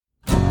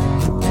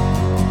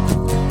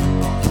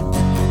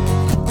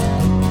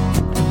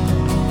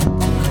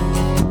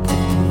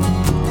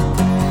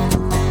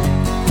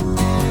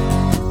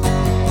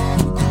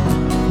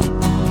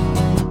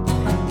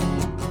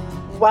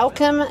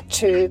Welcome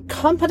to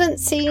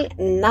Competency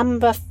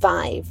Number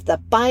 5, the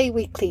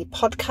bi-weekly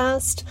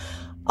podcast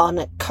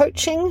on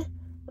coaching,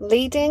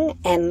 leading,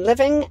 and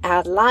living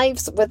our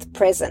lives with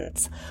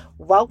presence.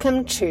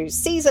 Welcome to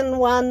Season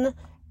 1,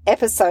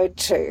 Episode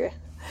 2.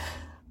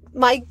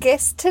 My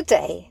guest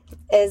today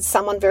is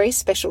someone very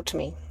special to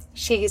me.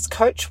 She's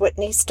Coach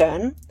Whitney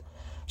Stern.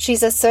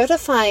 She's a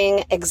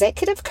certifying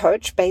executive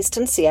coach based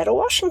in Seattle,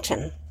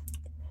 Washington.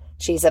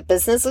 She's a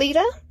business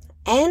leader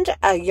and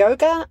a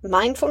yoga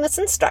mindfulness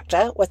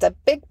instructor with a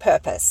big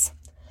purpose: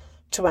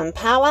 to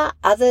empower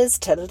others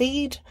to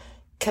lead,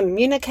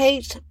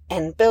 communicate,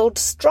 and build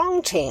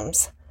strong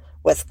teams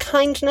with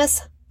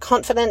kindness,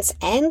 confidence,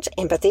 and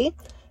empathy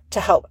to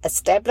help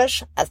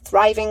establish a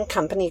thriving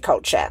company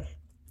culture.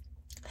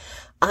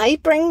 I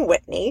bring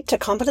Whitney to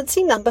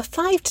Competency Number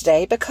 5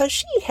 today because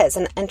she has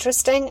an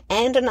interesting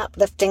and an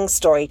uplifting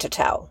story to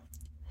tell.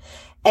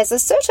 As a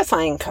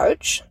certifying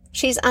coach,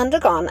 she's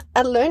undergone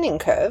a learning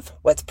curve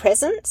with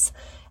presence,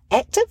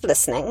 active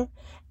listening,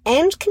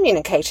 and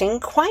communicating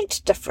quite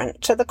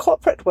different to the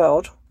corporate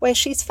world where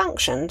she's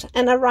functioned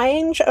in a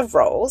range of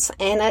roles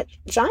and at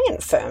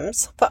giant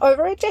firms for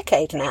over a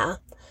decade now,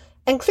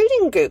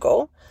 including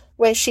Google,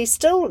 where she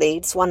still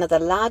leads one of the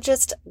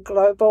largest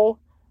global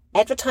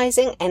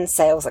advertising and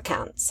sales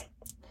accounts.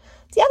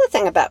 The other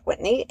thing about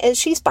Whitney is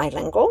she's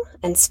bilingual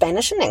in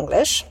Spanish and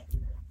English,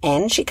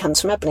 and she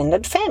comes from a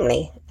blended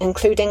family,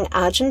 including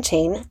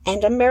Argentine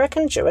and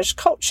American Jewish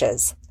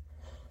cultures.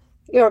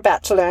 You're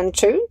about to learn,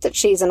 too, that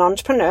she's an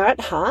entrepreneur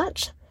at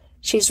heart.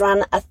 She's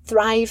run a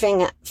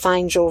thriving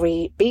fine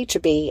jewelry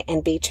B2B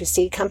and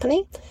B2C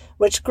company,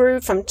 which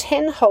grew from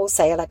 10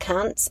 wholesale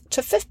accounts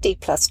to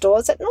 50-plus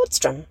stores at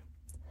Nordstrom.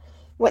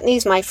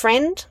 Whitney's my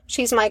friend,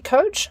 she's my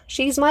coach,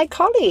 she's my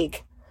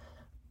colleague.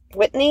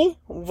 Whitney,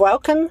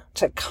 welcome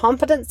to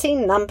Competency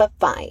Number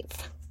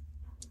 5.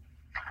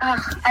 Oh,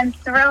 I'm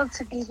thrilled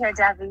to be here,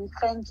 Debbie.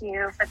 Thank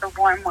you for the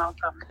warm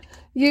welcome.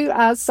 You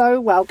are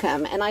so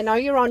welcome. And I know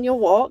you're on your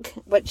walk,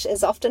 which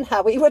is often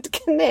how we would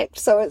connect.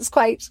 So it's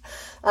quite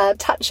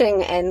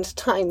touching and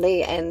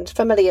timely and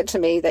familiar to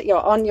me that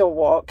you're on your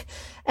walk.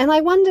 And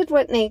I wondered,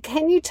 Whitney,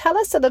 can you tell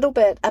us a little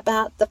bit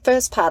about the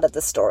first part of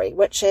the story,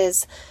 which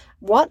is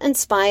what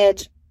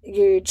inspired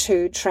you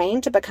to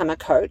train to become a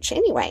coach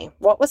anyway?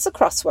 What was the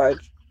crossroad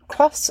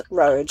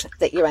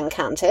that you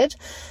encountered,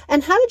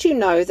 and how did you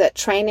know that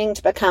training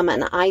to become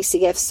an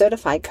ICF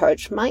certified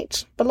coach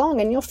might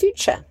belong in your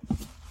future?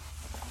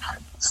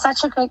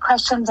 Such a great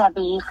question,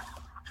 Debbie.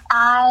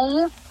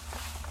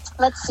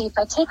 Let's see, if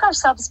I take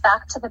ourselves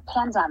back to the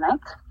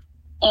pandemic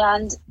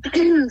and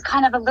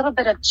kind of a little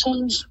bit of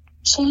change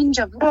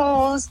of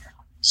roles,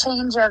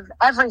 change of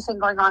everything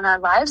going on in our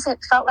lives, it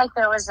felt like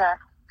there was a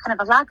kind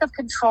of a lack of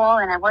control,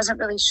 and I wasn't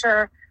really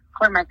sure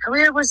where my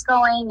career was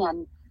going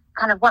and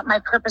kind of what my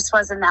purpose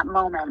was in that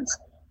moment.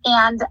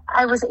 And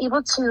I was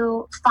able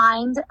to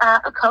find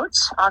a coach.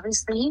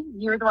 Obviously,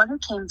 you're the one who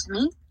came to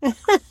me.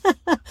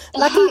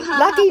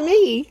 Lucky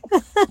me.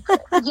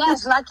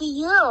 Yes, lucky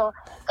you.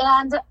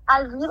 And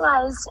I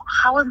realized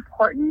how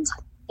important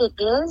it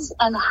is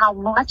and how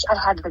much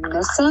I had been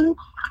missing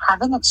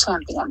having a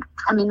champion.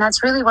 I mean,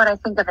 that's really what I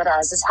think of it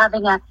as, is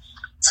having a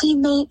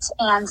teammate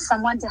and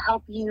someone to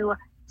help you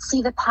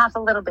see the path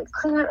a little bit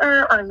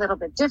clearer or a little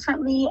bit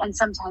differently, and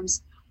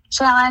sometimes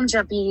challenge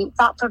or be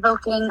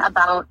thought-provoking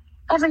about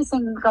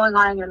everything going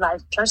on in your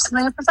life,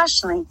 personally or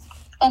professionally.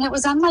 And it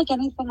was unlike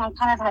anything I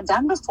kind of had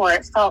done before.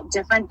 It felt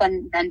different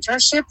than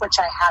mentorship, which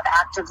I have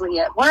actively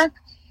at work.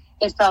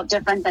 It felt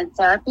different than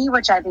therapy,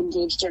 which I've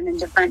engaged in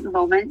different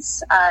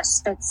moments,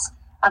 spits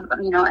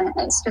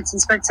and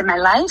spurts in my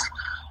life.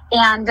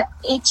 And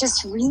it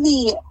just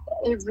really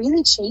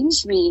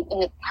changed me.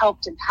 It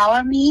helped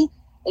empower me.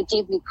 It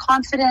gave me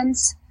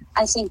confidence.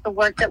 I think the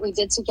work that we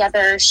did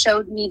together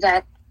showed me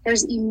that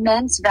there's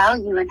immense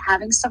value in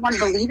having someone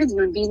believe in you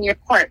and be in your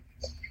court.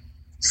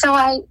 So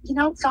I,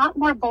 thought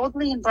more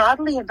boldly and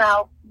broadly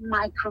about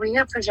my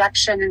career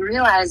projection and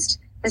realized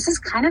this is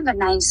kind of a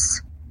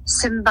nice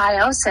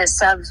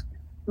symbiosis of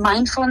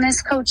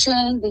mindfulness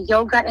coaching, the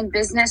yoga and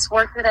business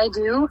work that I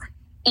do,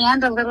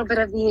 and a little bit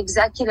of the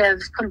executive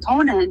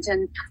component.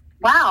 And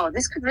wow,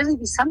 this could really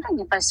be something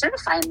if I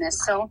certify in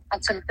this. So I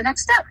took the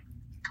next step.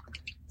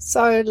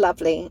 So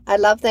lovely. I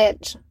love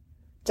that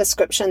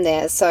description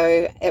there.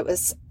 So it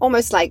was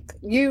almost like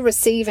you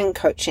receiving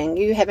coaching,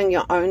 you having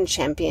your own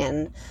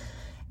champion,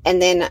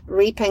 and then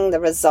reaping the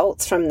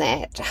results from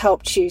that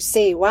helped you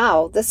see,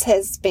 wow, this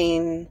has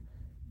been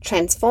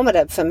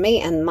transformative for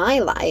me in my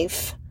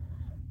life.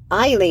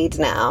 I lead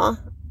now,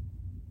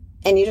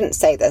 and you didn't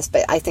say this,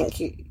 but I think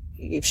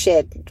you've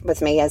shared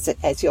with me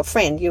as your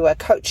friend, you were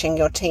coaching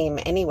your team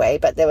anyway,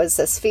 but there was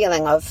this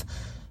feeling of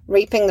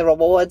reaping the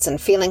rewards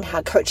and feeling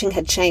how coaching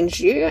had changed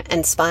you,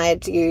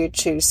 inspired you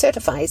to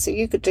certify so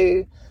you could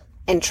do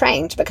and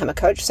train to become a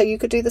coach so you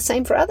could do the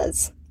same for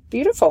others.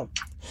 Beautiful.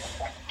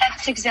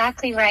 That's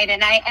exactly right.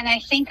 And I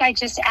think I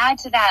just add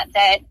to that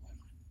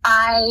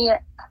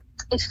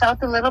it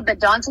felt a little bit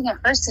daunting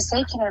at first to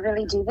say, can I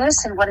really do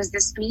this? And what does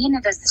this mean?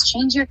 And does this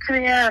change your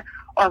career?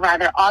 or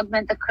rather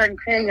augment the current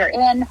career you're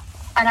in.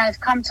 And I've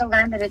come to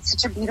learn that it's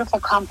such a beautiful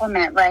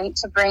complement, right?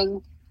 To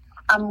bring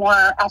a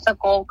more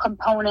ethical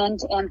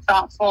component and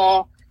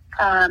thoughtful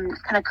kind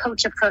of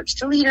coach approach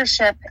to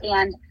leadership.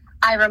 And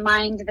I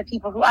remind the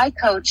people who I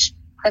coach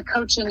that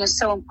coaching is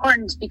so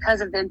important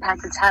because of the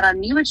impact it's had on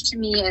me, which to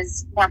me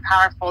is more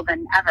powerful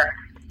than ever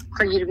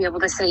for you to be able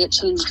to say it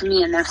changed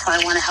me, and therefore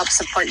I want to help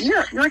support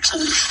your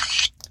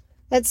change.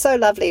 It's so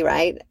lovely,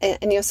 right?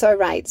 And you're so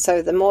right.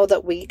 So the more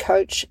that we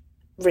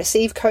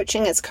receive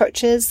coaching as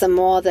coaches, the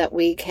more that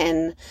we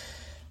can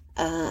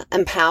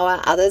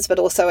empower others, but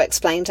also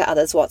explain to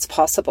others what's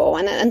possible.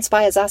 And it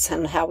inspires us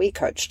in how we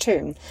coach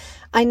too.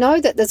 I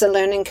know that there's a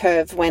learning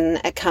curve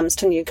when it comes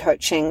to new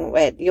coaching,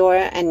 where you're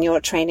in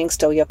your training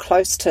still, you're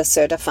close to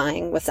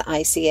certifying with the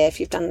ICF.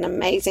 You've done an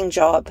amazing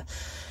job.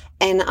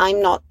 And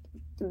I'm not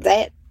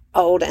that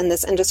old in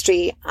this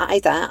industry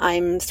either.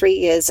 I'm 3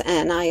 years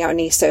in. I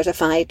only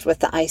certified with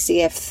the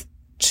ICF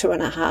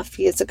 2.5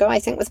 years ago, I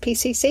think, with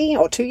PCC,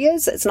 or 2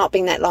 years. It's not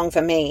been that long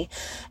for me.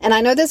 And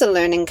I know there's a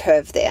learning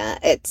curve there.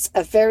 It's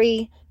a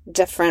very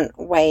different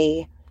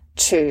way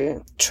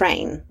to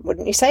train,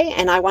 wouldn't you say?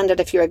 And I wondered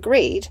if you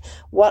agreed.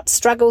 What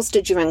struggles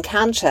did you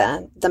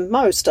encounter the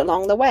most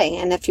along the way?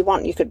 And if you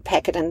want, you could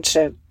pack it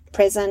into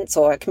presence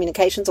or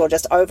communications or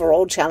just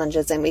overall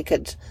challenges, and we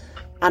could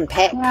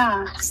unpack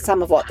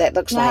some of what that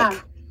looks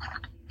like.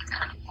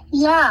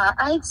 Yeah,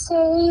 I'd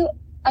say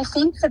I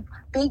think the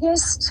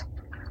biggest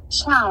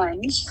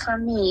challenge for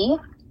me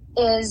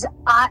is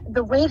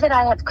the way that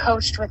I have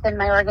coached within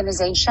my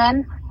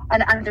organization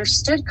and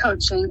understood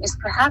coaching is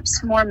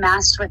perhaps more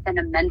masked within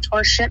a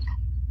mentorship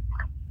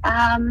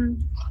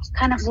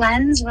kind of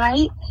lens,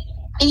 right?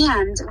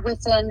 And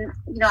within,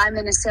 I'm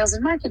in a sales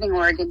and marketing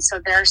org, and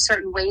so there are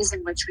certain ways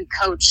in which we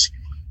coach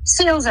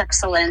sales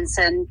excellence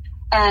and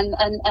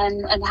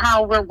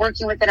how we're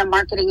working within a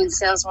marketing and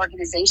sales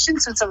organization.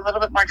 So it's a little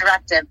bit more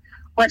directive.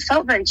 What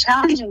felt very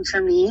challenging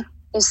for me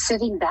is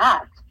sitting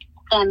back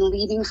and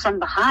leading from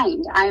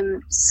behind.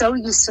 I'm so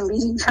used to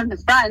leading from the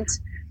front,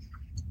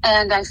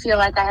 and I feel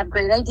like I have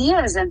great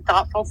ideas and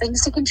thoughtful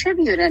things to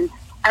contribute. And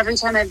every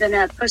time I've been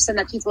a person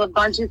that people have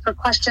gone to for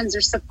questions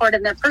or support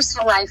in their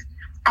personal life,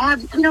 I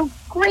have,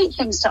 great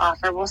things to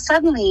offer. Well,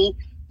 suddenly,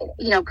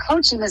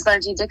 coaching is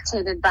largely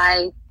dictated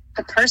by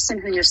the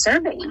person who you're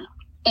serving.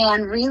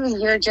 And really,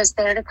 you're just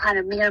there to kind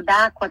of mirror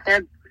back what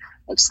they're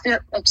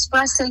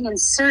expressing and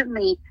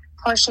certainly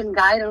push and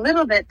guide a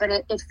little bit. But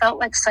it felt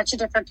like such a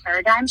different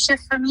paradigm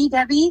shift for me,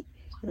 Debbie,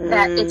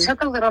 that it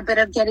took a little bit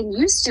of getting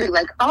used to.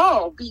 Like,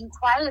 being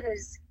quiet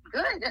is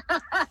good.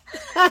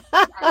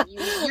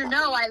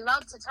 I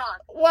love to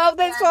talk. Well,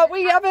 that's what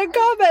we have in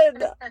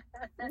common.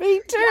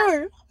 Me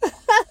too.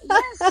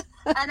 Yes.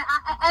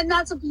 And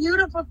that's a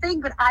beautiful thing,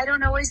 but I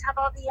don't always have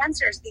all the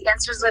answers. The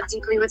answers live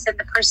deeply within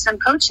the person I'm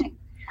coaching.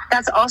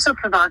 That's also a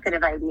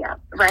provocative idea,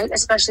 right?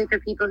 Especially for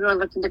people who are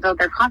looking to build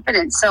their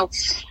confidence. So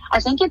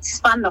I think it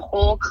spun the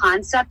whole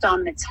concept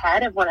on its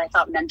head of what I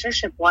thought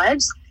mentorship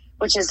was,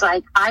 which is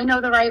like, I know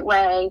the right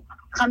way,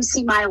 come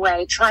see my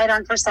way, try it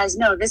on for size.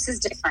 No, this is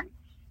different.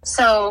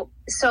 So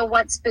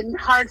what's been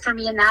hard for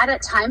me in that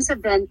at times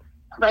have been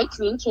right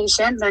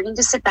communication, learning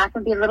to sit back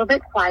and be a little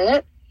bit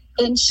quiet,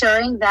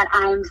 ensuring that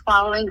I'm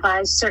following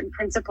by certain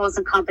principles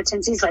and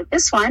competencies like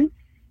this one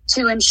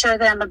to ensure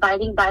that I'm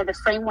abiding by the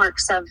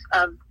frameworks of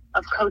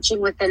coaching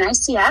within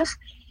ICF,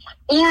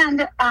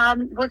 and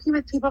working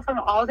with people from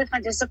all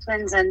different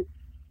disciplines and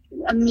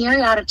a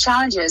myriad of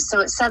challenges. So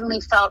it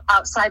suddenly felt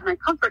outside my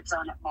comfort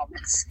zone at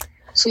moments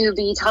to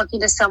be talking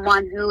to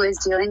someone who is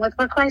dealing with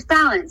work-life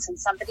balance, and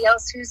somebody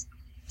else who's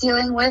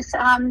dealing with,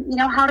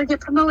 how to get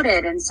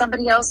promoted, and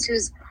somebody else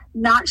who's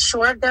not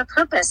sure of their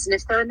purpose and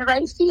if they're in the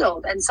right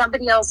field, and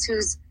somebody else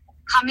who's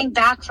coming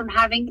back from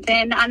having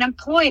been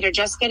unemployed or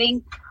just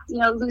getting,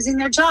 losing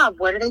their job.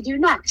 What do they do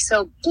next?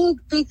 So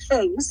big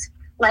things,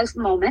 life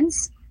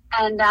moments,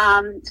 and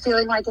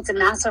feeling like it's a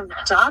massive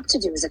job to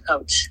do as a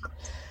coach.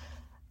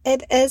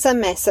 It is a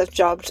massive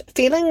job.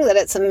 Feeling that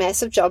it's a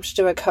massive job to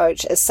do a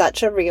coach is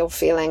such a real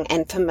feeling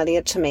and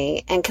familiar to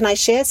me. And can I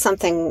share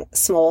something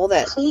small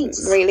that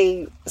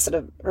really sort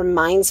of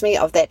reminds me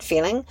of that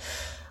feeling?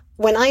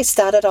 When I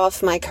started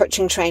off my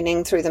coaching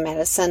training through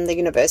the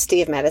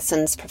University of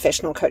Madison's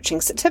professional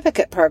coaching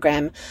certificate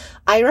program,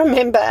 I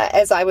remember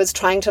as I was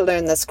trying to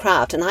learn this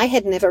craft, and I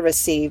had never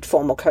received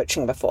formal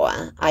coaching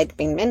before. I'd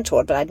been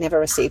mentored, but I'd never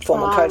received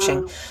formal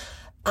coaching.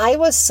 I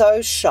was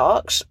so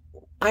shocked.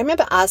 I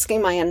remember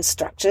asking my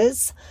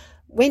instructors,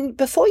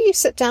 before you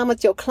sit down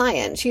with your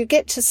client, you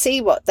get to see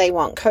what they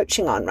want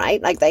coaching on,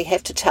 right? Like they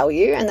have to tell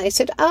you. And they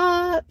said,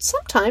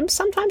 sometimes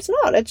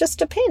not. It just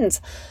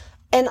depends.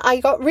 And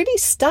I got really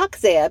stuck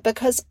there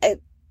because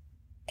it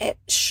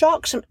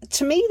shocked.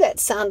 To me, that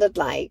sounded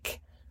like,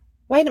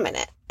 wait a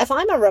minute, if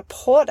I'm a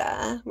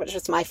reporter, which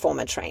was my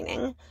former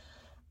training,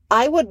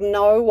 I would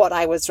know what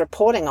I was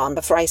reporting on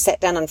before I sat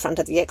down in front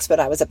of the expert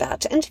I was about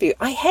to interview.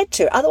 I had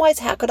to. Otherwise,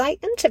 how could I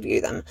interview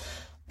them?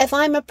 If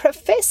I'm a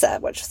professor,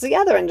 which was the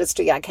other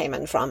industry I came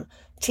in from,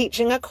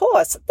 teaching a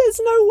course. There's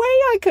no way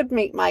I could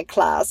meet my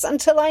class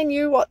until I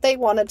knew what they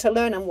wanted to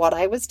learn and what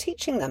I was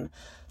teaching them.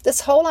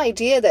 This whole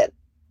idea that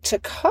to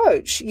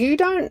coach, you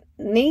don't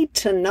need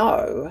to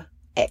know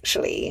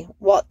actually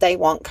what they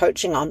want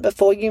coaching on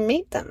before you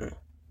meet them.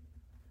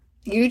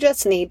 You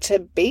just need to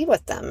be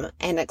with them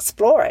and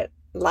explore it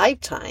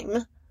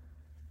lifetime.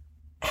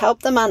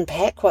 Help them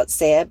unpack what's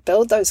there,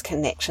 build those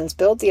connections,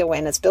 build the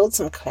awareness, build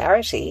some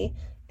clarity,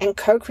 and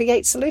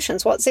co-create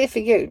solutions. What's there for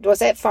you? Was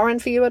that foreign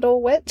for you at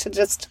all, Whit, to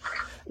just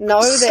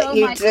know that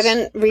you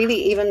didn't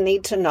really even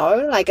need to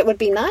know? Like, it would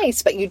be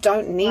nice, but you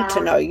don't need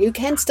to know. You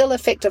can still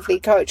effectively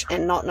coach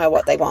and not know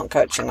what they want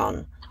coaching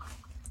on.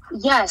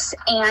 Yes,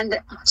 and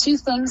two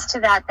things to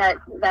that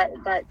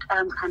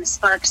kind of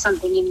sparked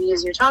something in me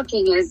as you're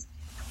talking is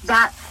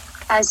that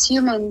as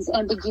humans,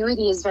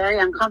 ambiguity is very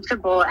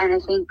uncomfortable, and I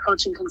think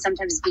coaching can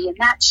sometimes be, and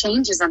that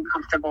change is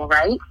uncomfortable,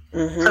 right?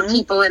 For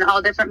people in all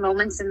different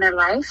moments in their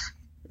life.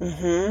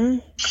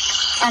 And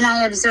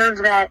I observe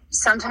that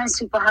sometimes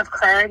people have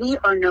clarity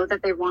or know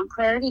that they want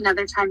clarity, and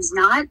other times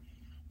not.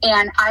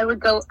 And I've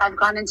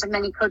gone into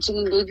many coaching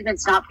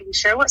engagements not being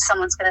sure what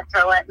someone's going to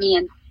throw at me,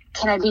 and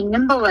can I be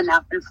nimble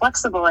enough and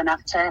flexible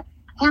enough to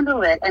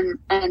handle it, and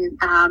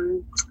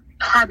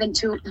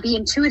be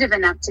intuitive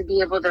enough to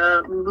be able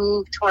to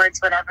move towards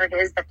whatever it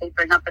is that they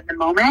bring up in the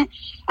moment.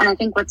 And I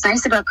think what's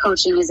nice about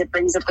coaching is it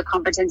brings up the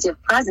competency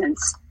of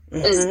presence.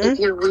 Is if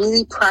you're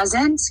really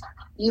present,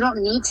 you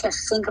don't need to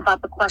think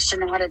about the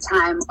question ahead of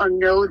time or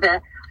know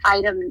the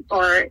item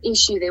or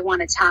issue they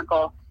want to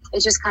tackle.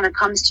 It just kind of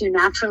comes to you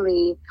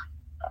naturally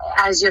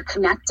as you're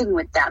connecting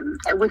with them,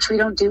 which we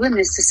don't do in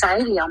this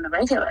society on the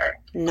regular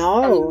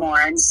anymore.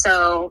 And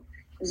so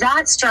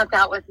that struck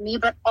out with me,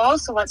 but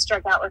also what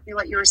struck out with me,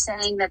 what you were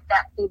saying that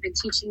they've been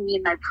teaching me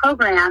in my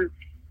program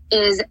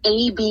is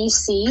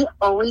ABC,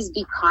 always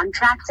be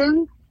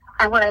contracting.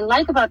 And what I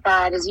like about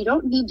that is you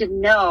don't need to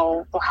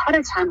know ahead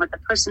of time what the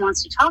person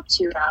wants to talk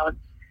to you about.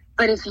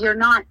 But if you're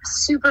not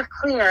super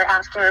clear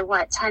after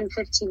 10,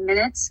 15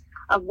 minutes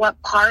of what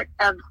part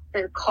of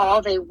the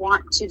call they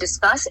want to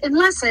discuss,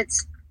 unless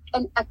it's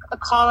a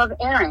call of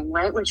airing,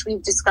 right? Which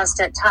we've discussed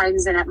at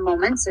times and at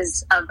moments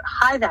is of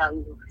high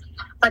value.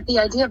 But the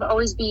idea of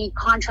always be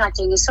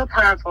contracting is so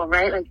powerful,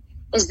 right? Like,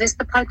 is this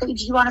the part that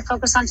you want to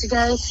focus on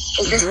today?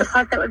 Is this the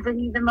part that would bring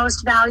you the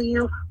most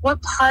value?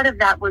 What part of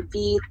that would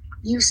be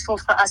useful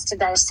for us to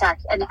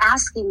dissect? And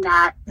asking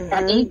that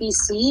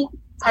ABC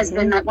has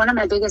been one of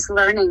my biggest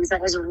learnings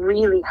that has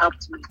really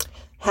helped me.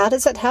 How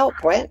does it help,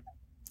 Whit?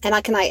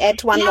 And can I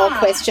add one more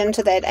question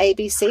to that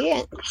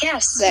ABC?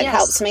 Yes. That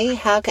helps me.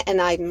 And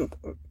I'm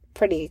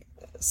pretty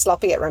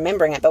sloppy at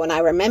remembering it, but when I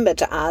remember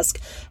to ask,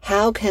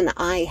 how can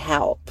I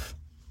help?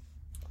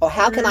 Or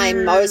how can I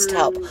most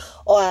help?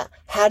 Or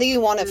how do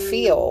you want to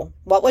feel?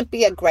 What would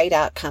be a great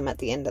outcome at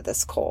the end of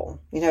this call?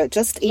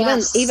 Just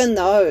even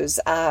those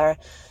are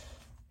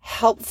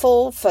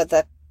helpful for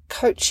the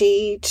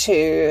coachee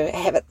to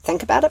have it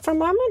think about it for a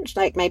moment.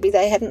 Like maybe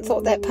they hadn't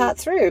thought that part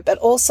through, but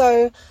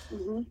also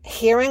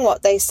hearing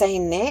what they say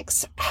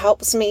next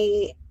helps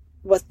me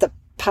with the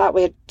part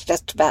we're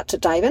just about to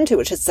dive into,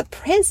 which is the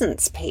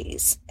presence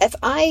piece. If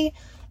I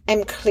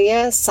am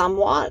clear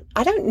somewhat,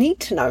 I don't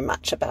need to know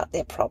much about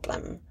their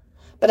problem.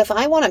 But if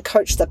I want to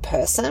coach the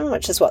person,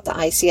 which is what the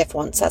ICF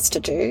wants us to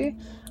do,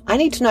 I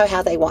need to know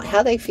how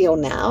they feel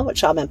now,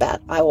 which I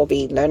will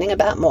be learning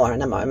about more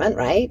in a moment,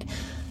 right?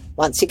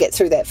 Once you get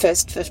through that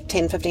first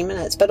 10, 15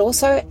 minutes, but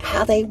also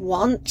how they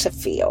want to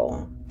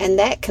feel. And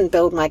that can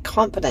build my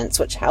confidence,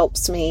 which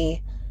helps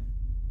me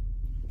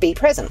be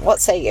present.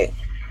 What say you?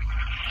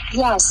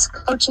 Yes,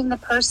 coaching the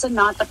person,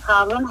 not the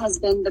problem, has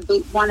been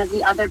one of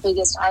the other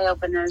biggest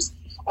eye-openers.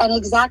 And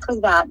exactly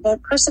that. The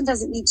person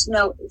doesn't need to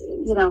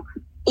know,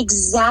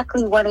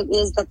 exactly what it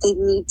is that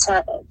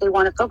they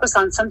want to focus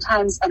on.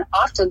 Sometimes and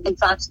often, in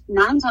fact,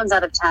 9 times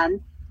out of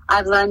 10,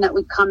 I've learned that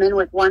we come in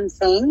with one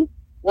thing,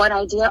 one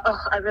idea. Oh,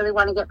 I really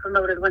want to get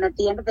promoted. When at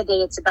the end of the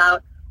day, it's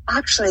about,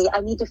 actually, I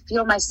need to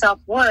feel my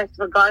self-worth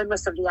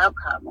regardless of the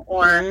outcome.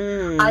 Or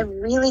I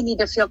really need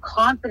to feel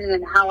confident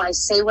in how I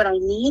say what I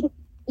need,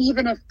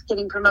 even if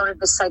getting promoted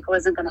this cycle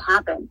isn't going to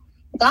happen.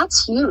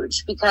 That's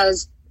huge,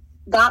 because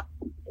that,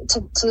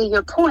 to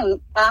your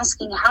point,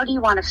 asking how do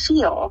you want to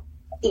feel,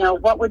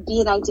 what would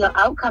be an ideal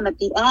outcome at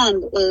the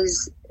end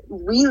is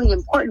really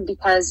important,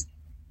 because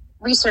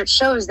research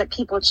shows that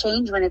people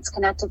change when it's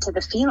connected to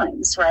the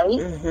feelings, right?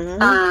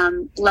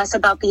 Less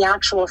about the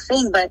actual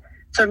thing. But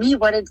for me,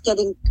 what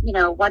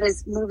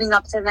is moving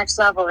up to the next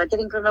level, or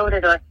getting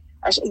promoted, or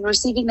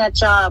receiving that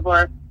job,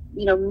 or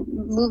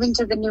moving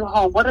to the new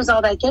home, what does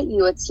all that get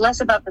you? It's less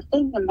about the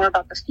thing and more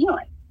about the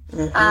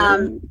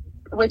feeling,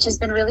 which has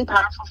been really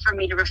powerful for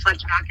me to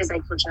reflect back as I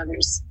coach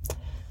others.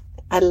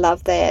 I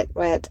love that,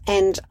 Whit.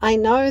 And I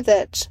know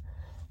that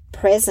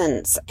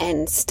presence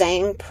and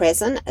staying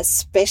present,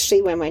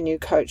 especially when we're new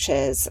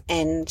coaches,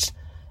 and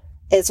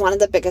is one of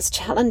the biggest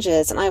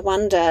challenges. And I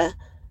wonder,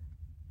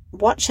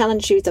 what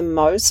challenged you the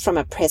most from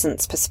a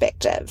presence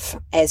perspective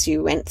as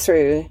you went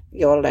through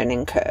your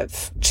learning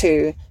curve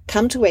to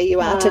come to where you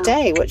are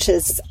today, which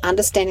is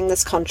understanding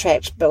this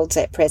contract builds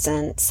that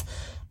presence,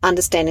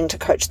 understanding to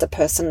coach the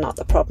person, not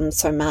the problem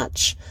so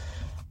much.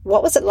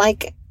 What was it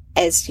like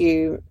as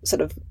you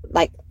sort of,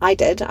 like I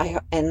did,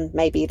 and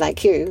maybe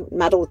like you,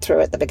 muddled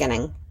through at the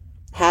beginning?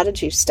 How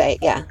did you stay?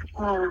 Yeah.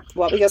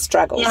 What were your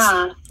struggles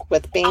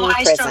with being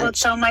present? I struggled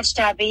so much,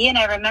 Debbie, and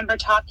I remember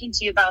talking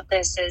to you about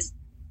this is,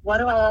 what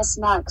do I ask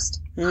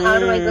next? How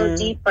do I go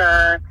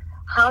deeper?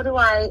 How do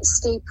I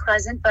stay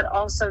present but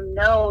also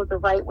know the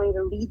right way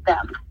to lead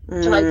them?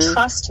 Do I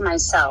trust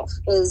myself?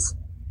 Is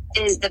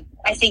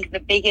I think the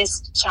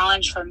biggest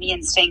challenge for me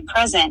in staying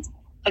present.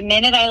 The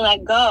minute I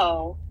let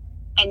go,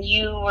 and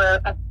you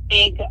were a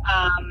big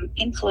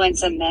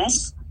influence in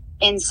this,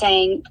 in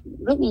saying,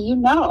 Whitney,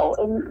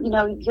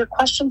 and your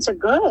questions are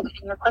good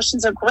and your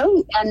questions are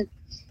great, and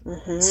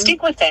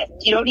stick with it.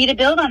 You don't need to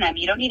build on them.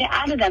 You don't need to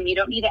add to them. You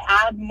don't need to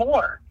add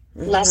more.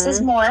 Less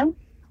is more.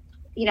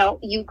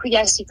 You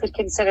could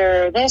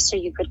consider this, or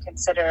you could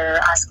consider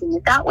asking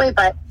it that way,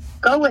 but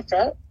go with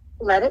it,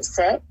 let it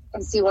sit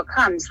and see what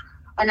comes.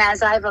 And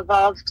as I've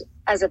evolved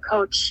as a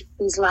coach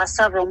these last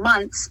several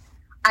months,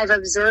 I've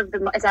observed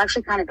it's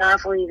actually kind of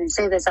powerful to even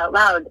say this out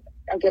loud.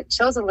 I get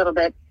chills a little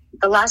bit.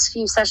 The last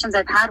few sessions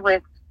I've had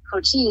with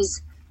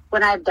coachees,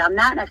 when I've done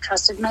that and I've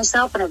trusted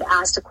myself and I've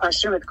asked a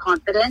question with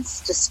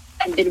confidence,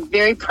 and been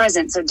very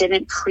present, so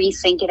didn't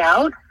pre-think it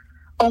out,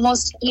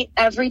 almost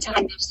every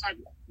time they've said,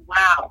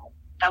 wow,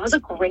 that was a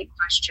great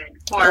question.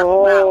 Or,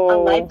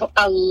 wow,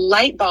 a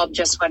light bulb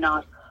just went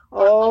off.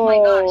 Or, oh my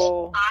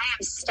gosh, I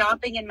am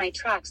stopping in my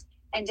tracks.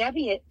 And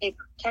Debbie, it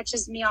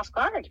catches me off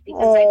guard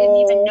because I didn't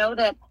even know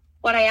that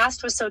what I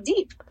asked was so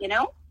deep,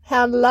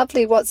 How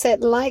lovely. What's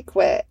that like,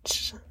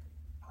 Witch?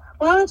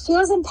 Well, it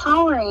feels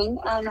empowering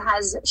and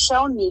has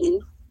shown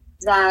me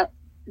that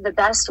the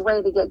best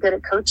way to get good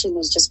at coaching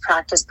is just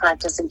practice,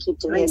 and keep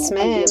doing it. Yes,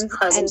 ma'am.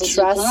 And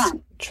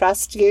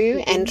trust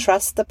you and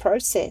trust the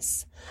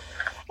process.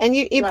 And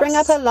you bring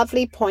up a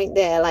lovely point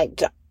there,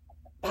 like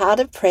part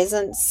of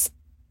presence.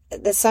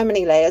 There's so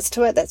many layers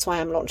to it. That's why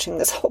I'm launching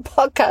this whole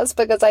podcast,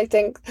 because I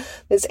think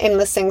there's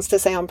endless things to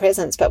say on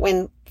presence. But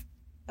when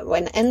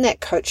in that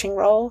coaching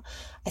role,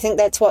 I think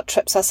that's what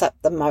trips us up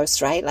the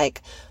most, right?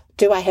 Like,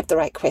 do I have the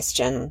right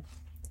question?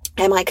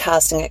 Am I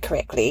casting it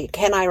correctly?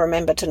 Can I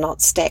remember to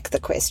not stack the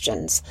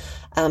questions?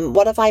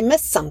 What if I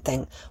missed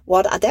something?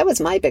 That was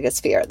my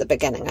biggest fear at the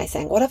beginning, I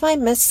think. What if I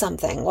missed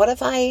something? What if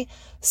I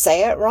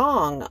say it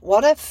wrong?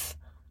 I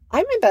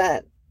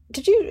remember,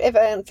 did you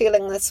ever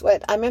feeling this? I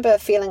remember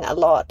feeling a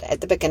lot at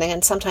the beginning,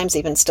 and sometimes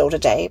even still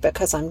today,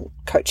 because I'm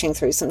coaching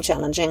through some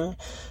challenging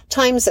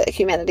times that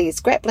humanity is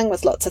grappling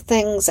with lots of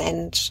things.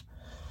 And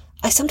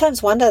I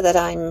sometimes wonder that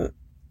I'm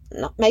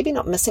maybe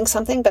not missing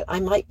something, but I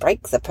might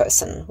break the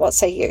person. What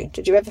say you?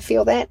 Did you ever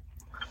feel that?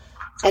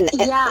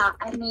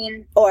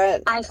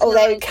 Or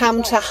they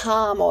come to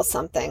harm or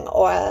something,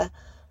 or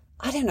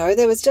I don't know.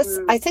 There was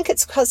just, I think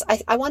it's because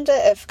I wonder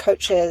if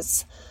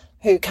coaches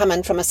who come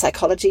in from a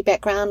psychology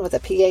background with a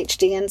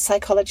PhD in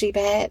psychology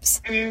perhaps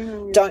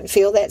don't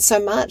feel that so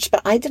much.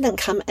 But I didn't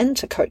come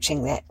into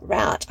coaching that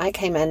route. I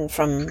came in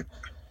from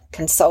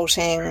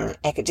consulting,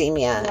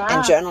 academia,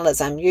 and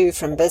journalism. You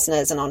from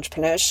business and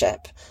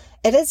entrepreneurship.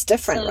 It is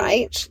different,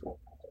 right?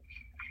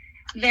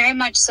 Very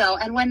much so.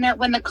 And when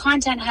the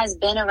content has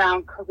been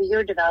around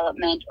career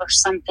development or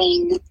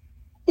something,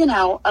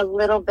 a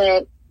little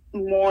bit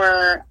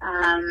more,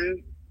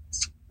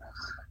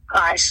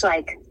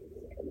 like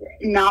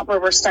not where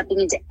we're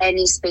stepping into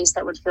any space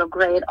that would feel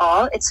gray at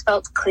all, it's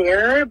felt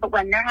clearer. But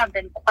when there have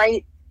been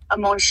quite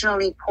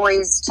emotionally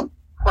poised,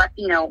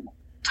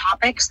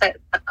 topics that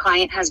a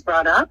client has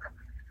brought up,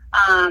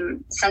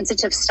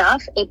 sensitive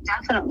stuff, it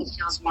definitely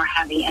feels more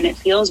heavy and it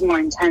feels more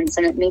intense,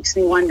 and it makes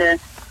me wonder,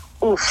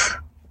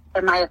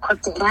 am I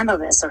equipped to handle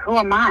this, or who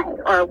am I,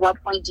 or at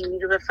what point do you need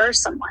to refer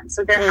someone?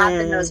 So there have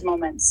been those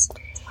moments,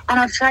 and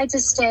I've tried to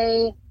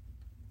stay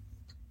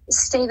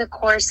the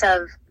course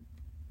of,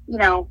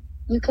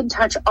 you can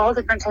touch all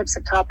different types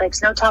of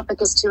topics. No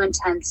topic is too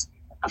intense.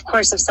 Of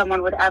course, if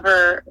someone would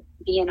ever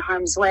be in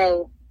harm's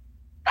way,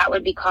 that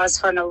would be cause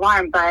for an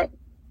alarm, but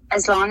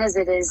as long as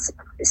it is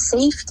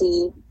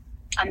safety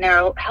and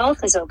their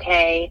health is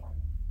okay,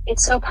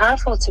 it's so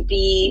powerful to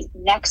be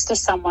next to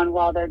someone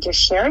while they're just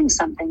sharing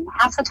something.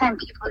 Half the time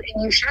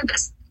and you share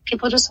this,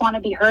 people just want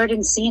to be heard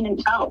and seen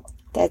and felt.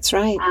 That's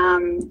right.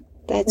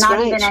 That's not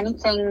right. even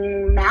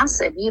anything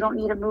massive. You don't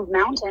need to move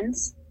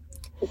mountains.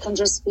 It can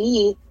just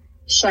be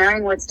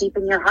sharing what's deep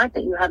in your heart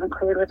that you haven't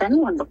cleared with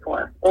anyone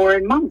before, or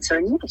in months or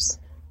in years.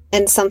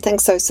 And something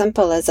so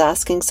simple as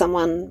asking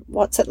someone,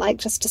 what's it like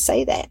just to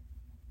say that?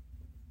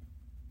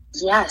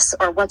 Yes,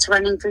 or what's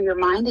running through your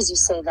mind as you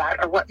say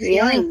that, or what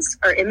feelings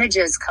or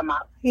images come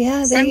up.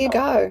 Yeah, there you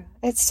go.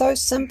 It's so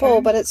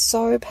simple, but it's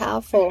so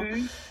powerful.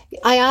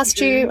 I asked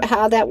you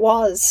how that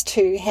was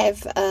to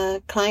have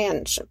a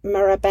client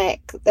mirror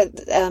back,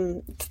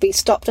 be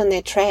stopped in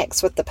their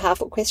tracks with the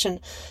powerful question.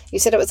 You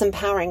said it was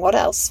empowering. What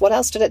else? What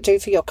else did it do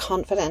for your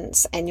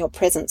confidence and your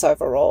presence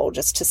overall?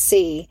 Just to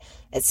see,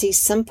 it's these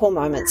simple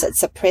moments.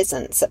 It's a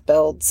presence that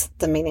builds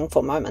the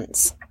meaningful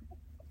moments.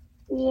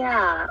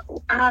 Yeah,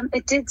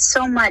 it did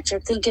so much. I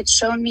think it's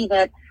shown me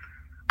that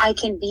I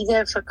can be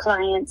there for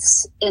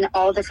clients in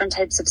all different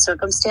types of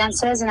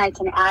circumstances, and I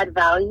can add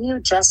value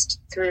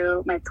just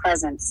through my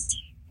presence.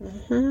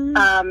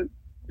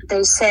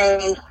 They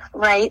say,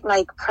 right,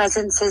 like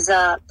presence is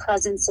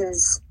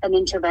an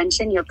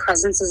intervention. Your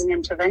presence is an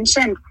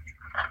intervention.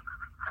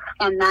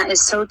 And that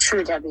is so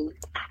true, Debbie.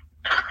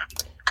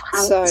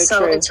 So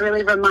true. It's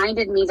really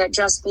reminded me that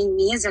just being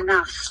me is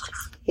enough.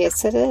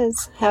 Yes, it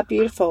is. How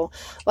beautiful.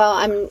 Well,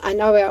 I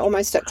know we're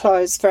almost at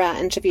close for our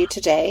interview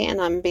today, and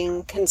I'm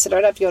being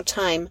considerate of your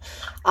time.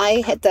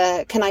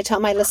 Can I tell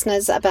my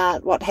listeners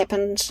about what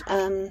happened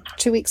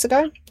 2 weeks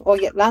ago or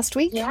last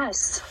week?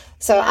 Yes.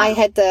 So I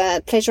had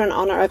the pleasure and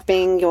honor of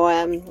being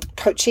your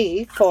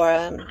coachee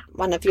for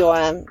one of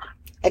your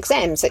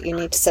exams that you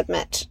need to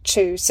submit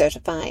to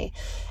certify.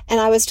 And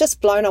I was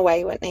just blown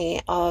away,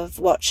 Whitney, of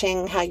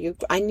watching how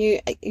I knew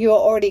you were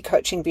already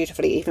coaching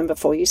beautifully even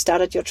before you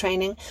started your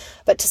training,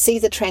 but to see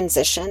the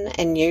transition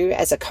in you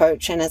as a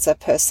coach and as a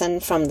person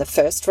from the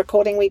first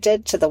recording we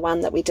did to the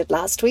one that we did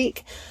last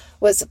week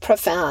was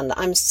profound.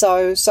 I'm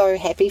so, so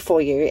happy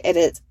for you. It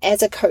is,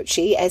 as a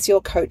coachee, as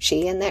your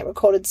coachee in that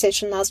recorded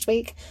session last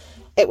week,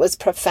 it was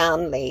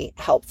profoundly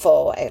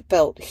helpful. It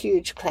built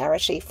huge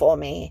clarity for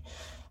me.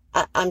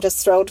 I'm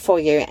just thrilled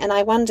for you. And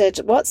I wondered,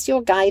 what's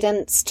your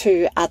guidance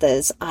to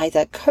others,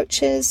 either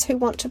coaches who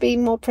want to be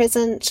more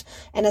present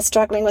and are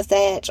struggling with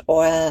that,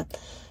 or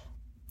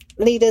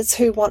leaders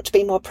who want to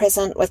be more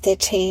present with their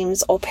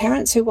teams, or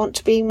parents who want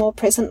to be more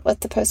present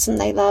with the person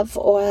they love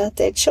or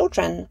their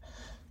children?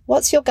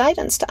 What's your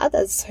guidance to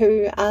others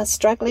who are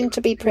struggling to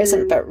be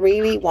present but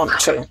really want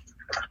to?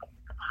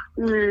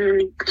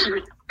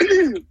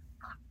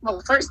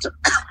 Well, first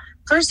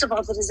of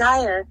all, the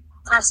desire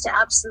has to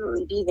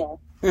absolutely be there.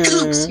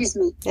 Excuse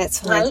me. That's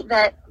fine.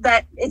 Right?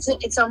 That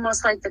it's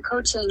almost like the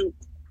coaching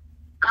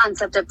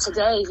concept of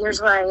today.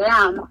 Here's where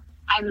I am.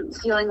 I'm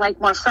feeling like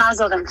more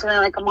frazzled. I'm feeling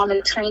like I'm on a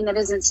train that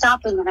isn't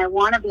stopping, and I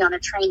want to be on a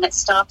train that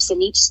stops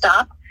in each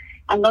stop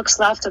and looks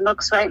left and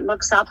looks right and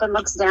looks up and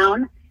looks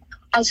down.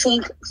 I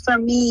think for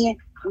me,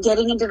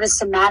 getting into the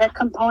somatic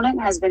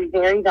component has been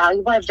very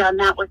valuable. I've done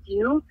that with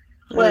you,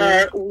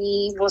 where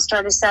we will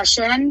start a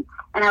session,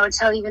 and I would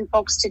tell even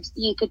folks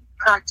you could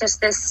practice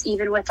this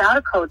even without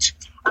a coach.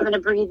 I'm going to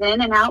breathe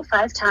in and out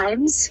 5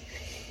 times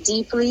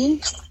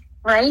deeply,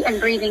 right?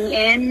 And breathing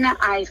in,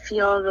 I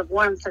feel the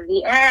warmth of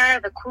the air,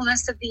 the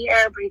coolness of the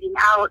air. Breathing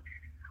out,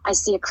 I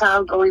see a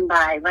cloud going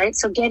by, right?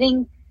 So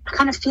kind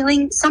of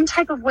feeling some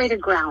type of way to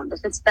ground.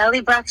 If it's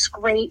belly breaths,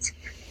 great.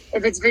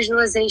 If it's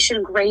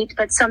visualization, great.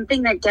 But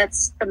something that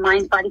gets the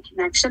mind-body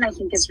connection, I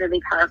think, is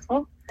really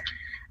powerful.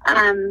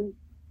 And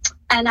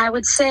I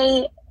would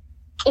say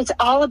it's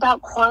all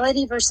about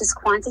quality versus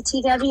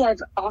quantity, Debbie.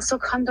 I've also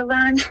come to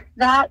learn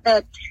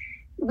that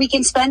we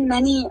can spend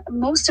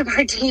most of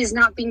our days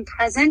not being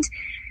present,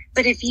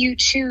 but if you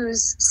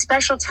choose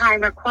special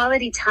time or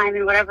quality time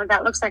and whatever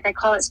that looks like, I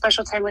call it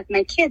special time with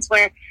my kids,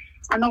 where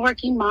I'm a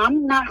working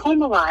mom, not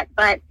home a lot,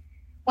 but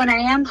when I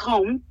am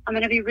home, I'm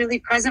going to be really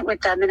present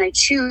with them, and I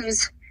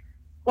choose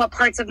what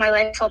parts of my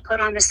life I'll put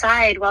on the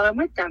side while I'm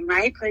with them,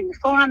 right? Putting the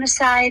phone on the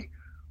side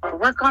or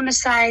work on the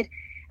side.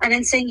 And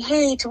then saying,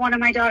 hey, to one of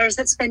my daughters,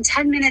 let's spend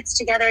 10 minutes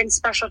together in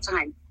special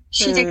time.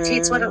 She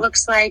dictates what it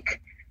looks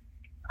like.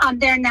 I'm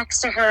there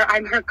next to her.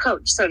 I'm her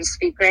coach, so to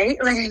speak, right?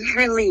 Letting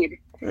her lead.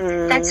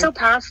 That's so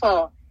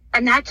powerful.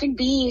 And that can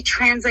be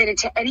translated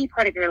to any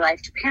part of your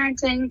life, to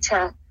parenting,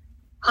 to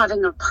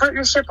having a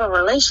partnership or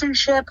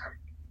relationship,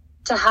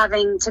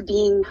 to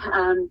being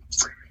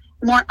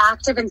more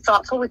active and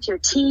thoughtful with your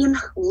team,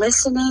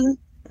 listening.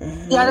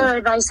 The other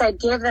advice I'd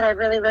give that I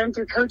really learned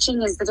through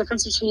coaching is the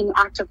difference between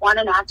active 1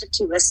 and active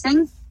 2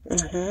 listening.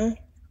 I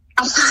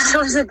thought I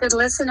was a good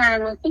listener,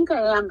 and I think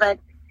I am, but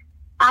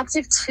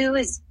active 2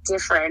 is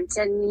different.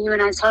 And you and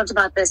I talked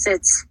about this.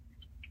 It's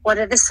what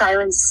does the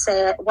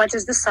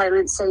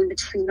silence say in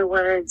between the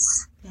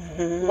words?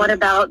 What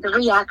about the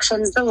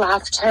reactions, the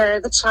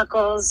laughter, the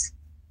chuckles,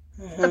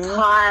 the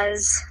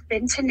pause, the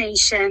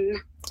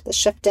intonation, the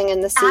shifting in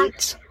the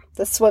seat,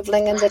 the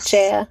swiveling in the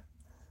chair?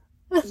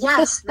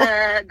 Yes,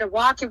 the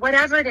walk,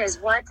 whatever it is,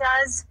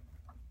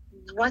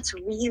 what's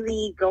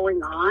really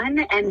going on,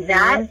 and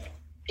that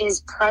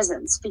is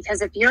presence.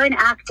 Because if you're in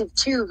active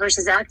 2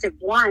 versus active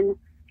 1,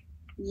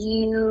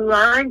 you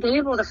aren't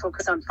able to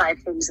focus on 5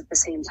 things at the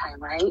same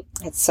time, right?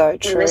 It's so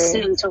true. You're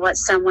listening to what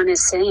someone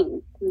is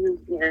saying,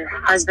 your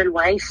husband,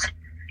 wife,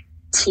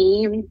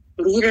 team,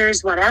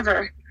 leaders,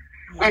 whatever.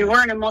 And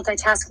we're in a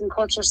multitasking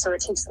culture, so it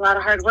takes a lot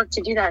of hard work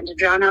to do that and to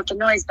drown out the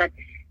noise. But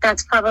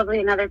that's probably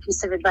another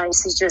piece of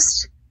advice, is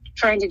just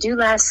trying to do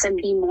less and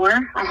be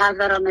more. I have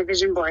that on my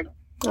vision board.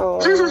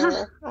 Oh,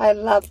 I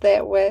love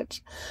that,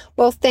 Whit.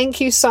 Well, thank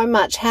you so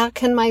much. How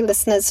can my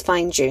listeners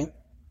find you?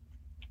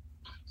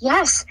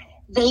 Yes,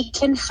 they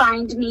can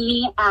find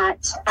me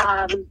at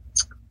a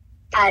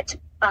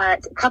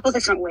couple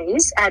different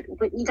ways, at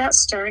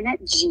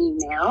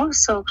whitney.stern@gmail.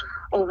 So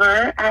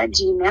over at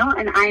Gmail,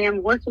 and I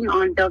am working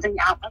on building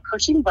out a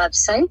coaching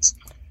website,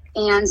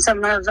 and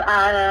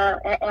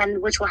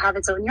and which will have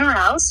its own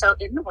URL. So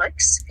in the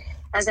works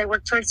as I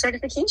work towards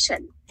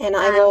certification. And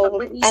I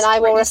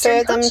will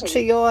refer them to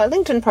your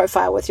LinkedIn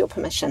profile with your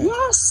permission.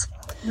 Yes.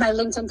 My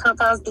LinkedIn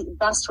profile is the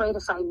best way to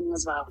find me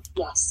as well.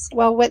 Yes.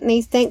 Well,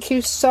 Whitney, thank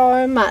you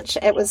so much.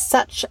 It was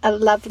such a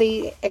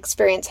lovely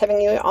experience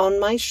having you on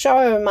my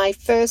show, my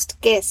first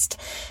guest.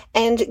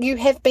 And you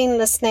have been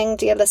listening,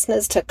 dear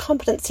listeners, to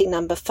Competency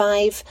Number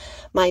 5,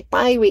 my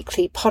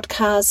bi-weekly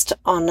podcast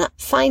on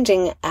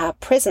finding our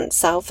present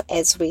self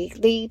as we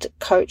lead,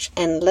 coach,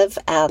 and live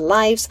our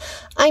lives.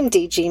 I'm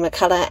DG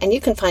McCullough, and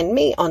you can find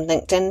me on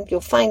LinkedIn. You'll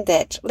find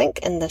that link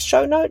in the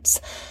show notes.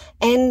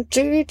 And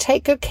do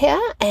take good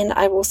care, and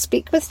I will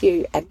speak with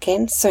you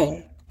again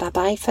soon.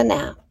 Bye-bye for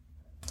now.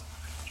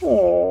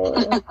 Oh.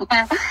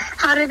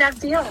 How did that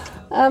feel?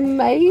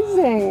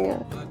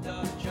 Amazing.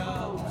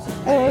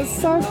 It was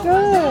so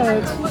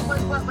good.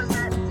 What was that?